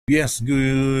Yes,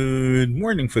 good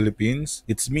morning, Philippines.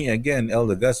 It's me again,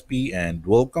 El Legaspi, and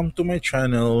welcome to my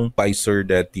channel,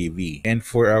 Picer.tv. And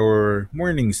for our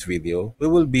morning's video,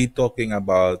 we will be talking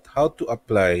about how to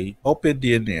apply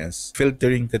opendns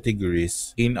filtering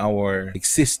categories in our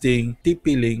existing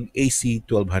TP-Link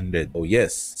AC1200. Oh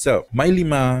yes. So, may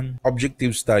limang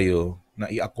objectives tayo na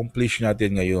i-accomplish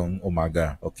natin ngayong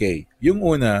umaga. Okay. Yung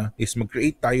una is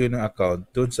mag-create tayo ng account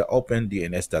doon sa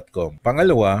opendns.com.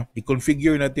 Pangalawa,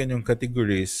 i-configure natin yung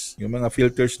categories, yung mga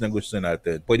filters na gusto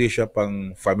natin. Pwede siya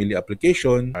pang family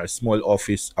application, small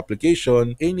office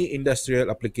application, any industrial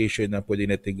application na pwede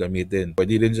natin gamitin.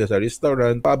 Pwede din siya sa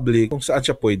restaurant, public, kung saan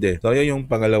siya pwede. So, yan yung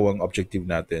pangalawang objective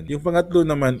natin. Yung pangatlo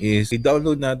naman is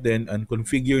i-download natin and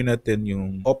configure natin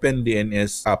yung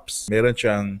opendns apps. Meron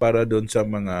siyang para doon sa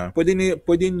mga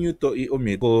pwede nyo to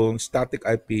i-omit kung static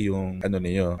IP yung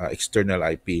external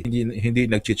IP. Hindi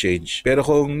nag-change. Pero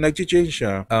kung nag-change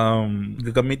siya,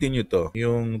 gagamitin nyo to.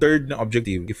 Yung third na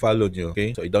objective, i-follow nyo.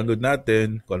 Okay? So, i-download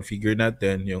natin, configure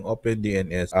natin yung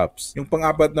opendns apps. Yung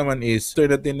pang-apat naman is, after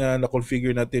natin na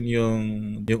na-configure natin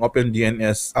yung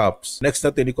opendns apps, next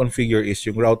natin i-configure is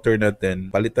yung router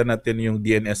natin. Palitan natin yung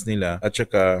DNS nila at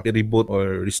saka i-reboot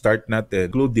or restart natin,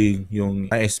 including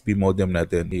yung ISP modem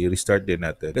natin. I-restart din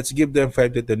natin. Let's give them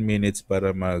 5 to 10 minutes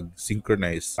para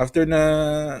mag-synchronize. After na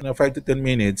 5 to 10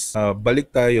 minutes, balik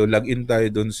tayo, login tayo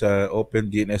dun sa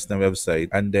opendns na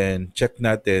website and then check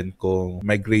natin kung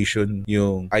migration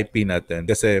yung IP natin.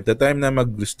 Kasi the time na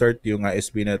mag-restart yung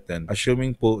ISP natin,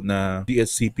 assuming po na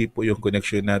DHCP po yung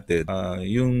connection natin,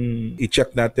 yung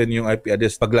i-check natin yung IP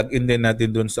address, pag-login din natin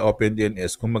dun sa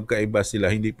opendns, kung magkaiba sila,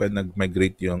 hindi pa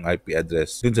nag-migrate yung IP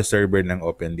address dun sa server ng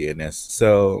opendns.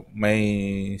 So, may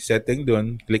setting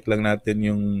dun, click lang natin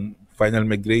yung final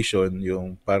migration,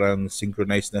 yung parang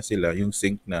synchronize na sila, yung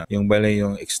sync na. Yung bale,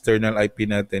 yung external IP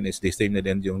natin is the same na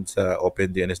din yung sa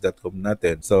opendns.com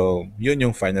natin. So, yun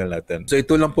yung final natin. So,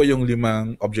 ito lang po yung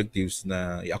limang objectives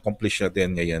na i-accomplish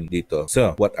natin ngayon dito.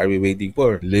 So, what are we waiting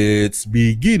for? Let's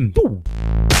begin! Boom!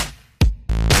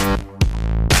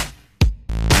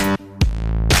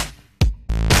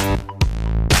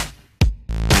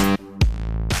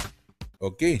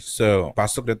 Okay, so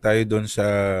pasok na tayo doon sa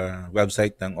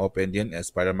website ng opendns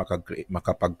para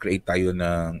makapag-create tayo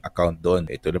ng account doon.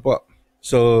 Ito na po.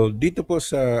 So, dito po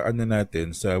sa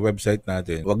sa website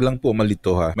natin, wag lang po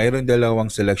malito ha. Mayroon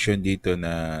dalawang selection dito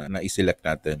na i-select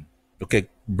natin. Okay,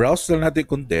 browse lang natin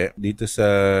kunti dito sa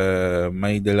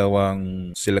may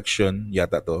dalawang selection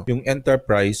yata to. Yung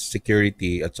enterprise,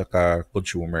 security, at saka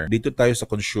consumer. Dito tayo sa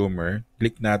consumer,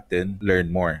 click natin,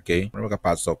 learn more. Okay, para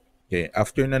makapasok. Okay,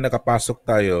 after na nakapasok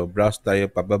tayo, browse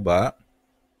tayo pababa.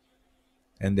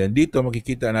 And then dito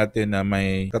makikita natin na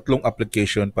may tatlong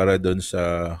application para doon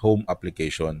sa home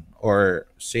application or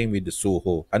same with the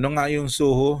Suho. Ano nga yung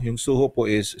Suho? Yung Suho po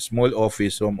is small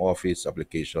office, home office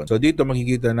application. So dito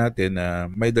makikita natin na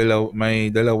may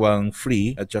dalawang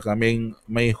free at saka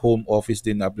may home office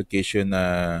din na application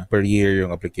na per year yung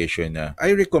application na.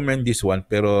 I recommend this one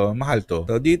pero mahal to.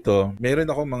 So dito, meron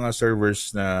ako mga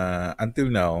servers na until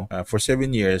now, for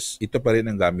 7 years, ito pa rin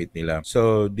ang gamit nila.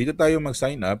 So dito tayo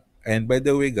mag-sign up. And by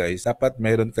the way guys, dapat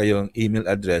meron kayong email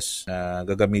address na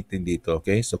gagamitin dito.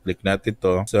 Okay? So click natin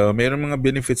to. So meron mga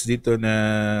benefits dito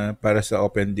na para sa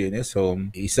opendns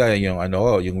home. Isa yung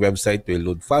yung website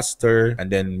will load faster, and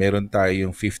then meron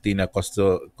tayong 50 na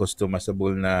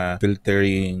customizable na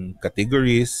filtering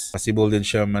categories. Possible din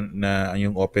siya na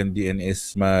yung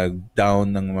opendns mag-down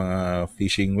ng mga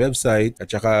phishing website, at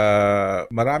saka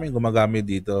maraming gumagamit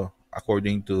dito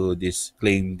according to this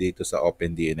claim dito sa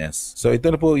opendns. So ito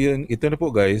na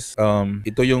po guys.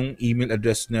 Ito yung email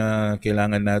address na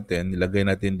kailangan natin. Ilagay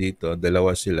natin dito,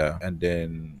 dalawa sila, and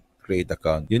then create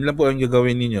account. Yun lang po ang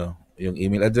gagawin niyo. Yung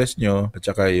email address nyo, at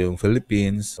saka yung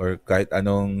Philippines or kahit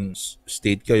anong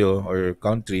state kayo or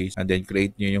country, and then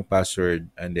create nyo yung password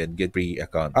and then get free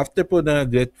account. After po na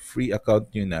get free account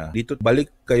nyo na, dito balik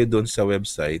kayo doon sa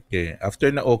website. Okay. After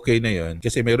na okay na yon,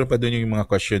 kasi meron pa doon yung mga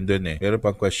question doon eh. Meron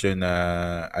pang question na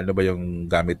ano ba yung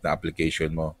gamit na application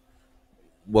mo.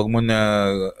 Huwag mo na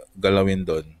galawin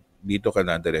doon. Dito ka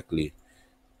na directly.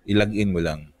 I-login mo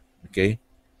lang. Okay?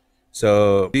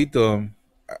 So, dito,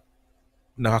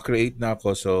 naka-create na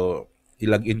ako, so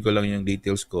i-login ko lang yung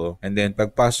details ko, and then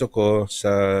pagpasok ko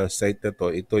sa site na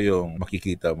to, ito yung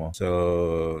makikita mo.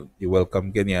 So i-welcome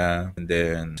ka niya, and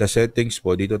then sa settings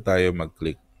po, dito tayo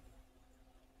mag-click.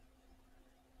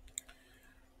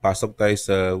 Pasok tayo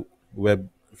sa web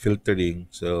filtering.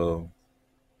 So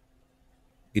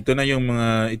ito na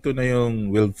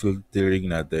yung web filtering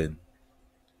natin.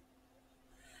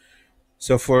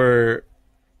 So for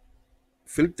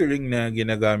filtering na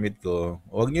ginagamit ko,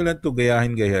 huwag nyo lang ito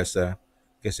gayahin-gayasa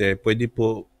kasi pwede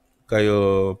po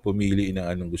kayo pumili ng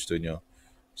anong gusto nyo.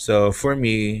 So for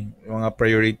me, mga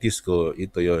priorities ko,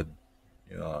 ito yon.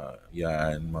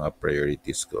 Yan, mga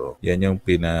priorities ko. Yan yung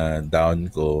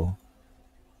pina-down ko.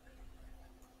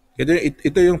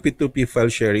 Ito yung P2P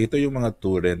file share. Ito yung mga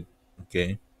torrent.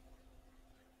 Okay?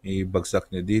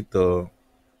 Ibagsak nyo dito.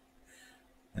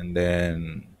 And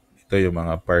then, ito yung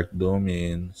mga park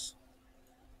domains.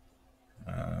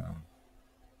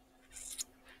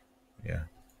 Yeah.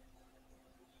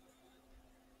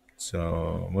 So,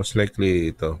 most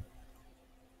likely ito.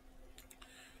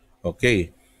 Okay.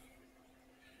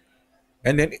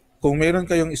 And then, kung meron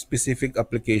kayong specific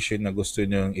application na gusto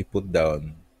nyo i-put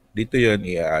down, dito yon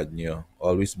i-add nyo.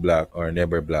 Always block or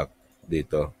never block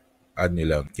dito. Add nyo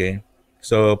lang. Okay?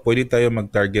 So, pwede tayo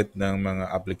mag-target ng mga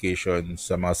application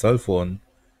sa mga cellphone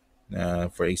na,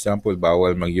 for example,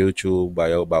 bawal mag-YouTube,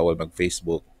 bawal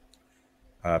mag-Facebook.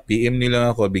 PM nila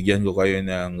ako, bigyan ko kayo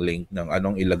ng link ng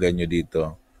anong ilagay nyo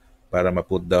dito para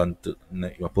ma-put down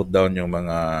yung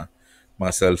mga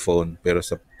cellphone, pero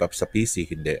sa PC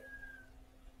hindi.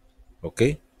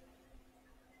 Okay?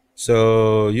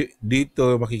 So,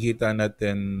 dito makikita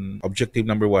natin objective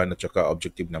number 1 at saka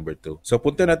objective number 2. So,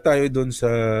 punta na tayo dun sa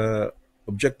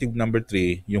objective number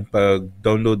 3, yung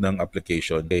pag-download ng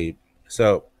application. Okay.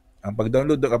 So, ang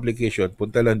pag-download ng application,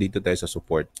 punta lang dito tayo sa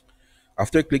support.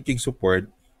 After clicking support,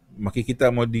 makikita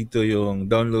mo dito yung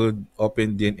download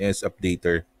opendns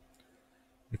updater.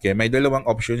 Okay, may dalawang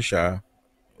option siya,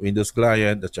 Windows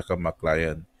client at saka Mac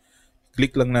client.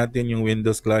 Click lang natin yung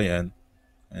Windows client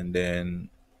and then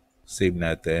save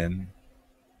natin.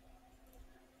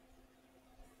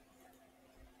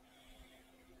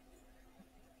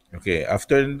 Okay,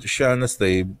 after siya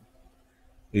na-save,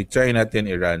 i-try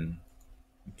natin i-run.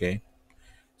 Okay?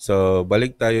 So,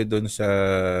 balik tayo dun sa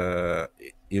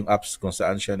yung apps kung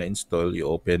saan siya na-install,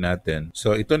 i-open natin.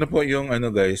 So, ito na po yung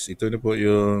guys, ito na po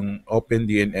yung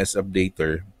opendns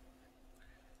updater.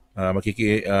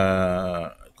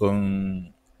 Kung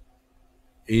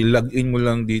i-login mo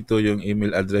lang dito yung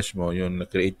email address mo, yung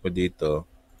na-create mo dito,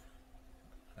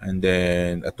 and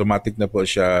then automatic na po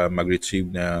siya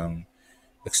mag-retrieve ng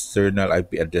external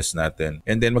IP address natin.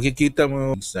 And then makikita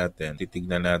mo natin,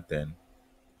 titignan natin.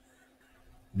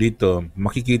 Dito,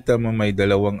 makikita mo may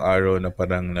dalawang arrow na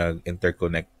parang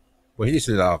nag-interconnect. O hindi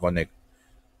sila naka-connect.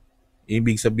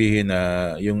 Ibig sabihin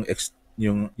na yung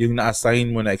na-assign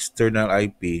mo na external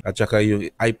IP at saka yung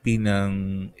IP ng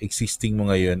existing mo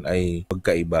ngayon ay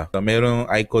magkaiba. So, merong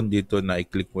icon dito na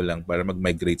i-click mo lang para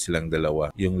mag-migrate silang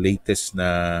dalawa. Yung latest na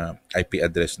IP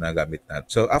address na gamit natin.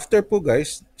 So after po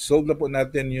guys, solve na po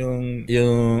natin yung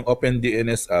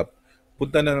opendns app.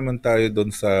 Punta na naman tayo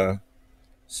doon sa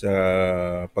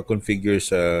pag-configure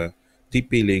sa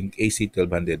TP-Link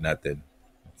AC1200 natin.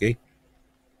 Okay?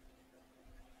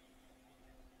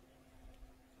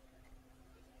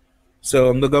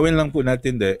 So, ang gagawin lang po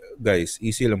natin, guys,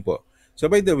 easy lang po. So,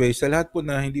 by the way, sa lahat po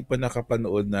na hindi pa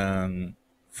nakapanood ng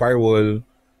firewall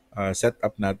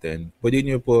setup natin, pwede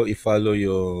nyo po i-follow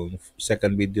yung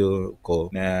second video ko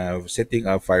na setting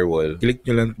up firewall. Click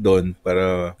nyo lang doon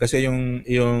para, kasi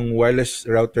yung wireless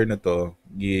router na to,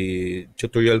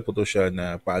 tutorial po to siya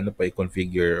na paano pa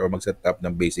i-configure or mag-set up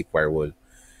ng basic firewall.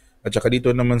 At saka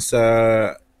dito naman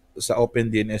sa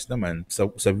opendns naman,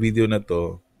 sa video na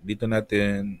to, dito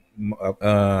natin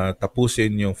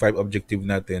tapusin yung 5 objective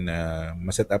natin na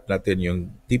ma-set up natin yung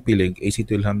TP-Link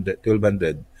AC1200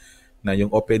 na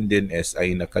yung opendns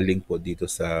ay nakalink po dito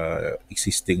sa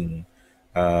existing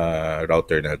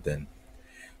router natin.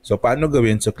 So, paano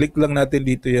gawin? So, click lang natin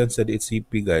dito yan sa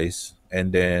DHCP guys,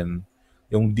 and then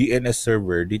yung DNS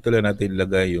server, dito lang natin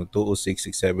ilagay yung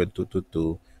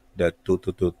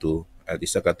 206.67.222.222 at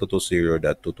isa ka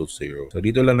 220.220. So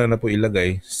dito lang na po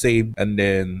ilagay, save, and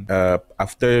then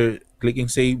after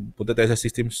clicking save, punta tayo sa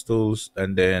systems tools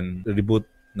and then reboot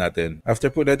natin.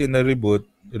 After po natin na reboot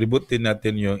din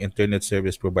natin yung internet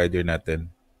service provider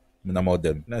natin na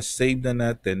modem. Na-save na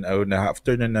natin or na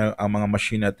after na ang mga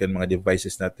machine natin, mga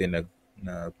devices natin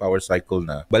na power cycle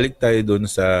na, balik tayo dun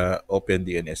sa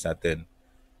opendns natin.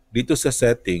 Dito sa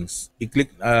settings,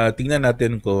 i-click, tingnan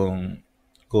natin kung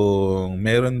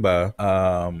meron ba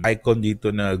icon dito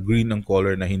na green ng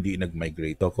color na hindi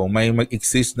nag-migrate. So kung may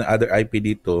mag-exist na other IP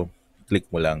dito, click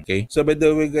mo lang. Okay? So by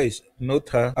the way guys,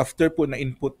 note ha, after po na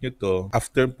input nyo to,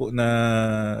 after po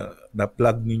na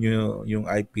plug niyo yung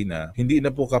IP na, hindi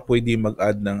na po ka pwede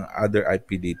mag-add ng other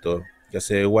IP dito.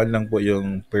 Kasi one lang po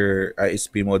yung per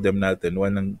ISP modem natin,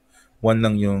 one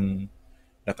lang yung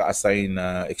naka-assign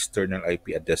na external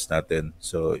IP address natin.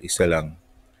 So isa lang.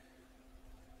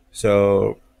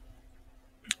 So,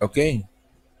 okay.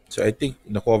 So I think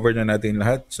na-cover na natin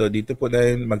lahat. So dito po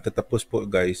dahil magtatapos po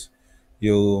guys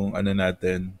yung ano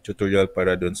natin, tutorial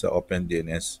para doon sa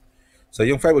OpenDNS. So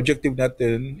yung 5 objective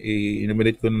natin,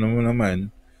 i-enumerate ko na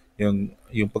naman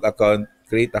yung pag-account,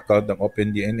 create account ng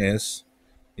OpenDNS,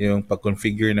 yung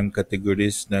pag-configure ng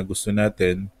categories na gusto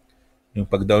natin, yung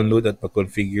pag-download at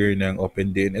pag-configure ng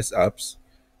OpenDNS apps,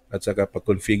 at saka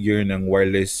pag-configure ng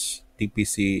wireless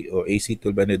TPC o AC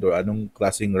toolbanded or anong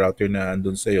klaseng router na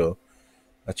andun sa'yo,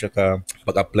 at saka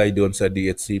pag-apply doon sa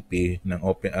DHCP ng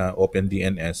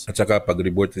OpenDNS, at saka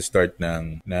pag-reboot restart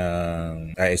ng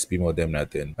ISP modem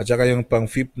natin. At saka yung pang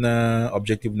fifth na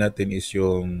objective natin is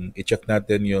yung i-check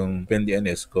natin yung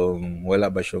OpenDNS kung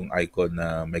wala ba siyang icon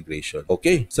na migration.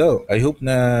 Okay, so I hope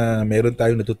na meron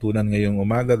tayong natutunan ngayong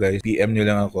umaga guys. PM nyo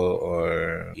lang ako or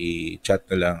i-chat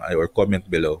na lang or comment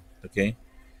below. Okay?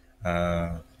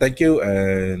 Thank you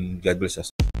and God bless us.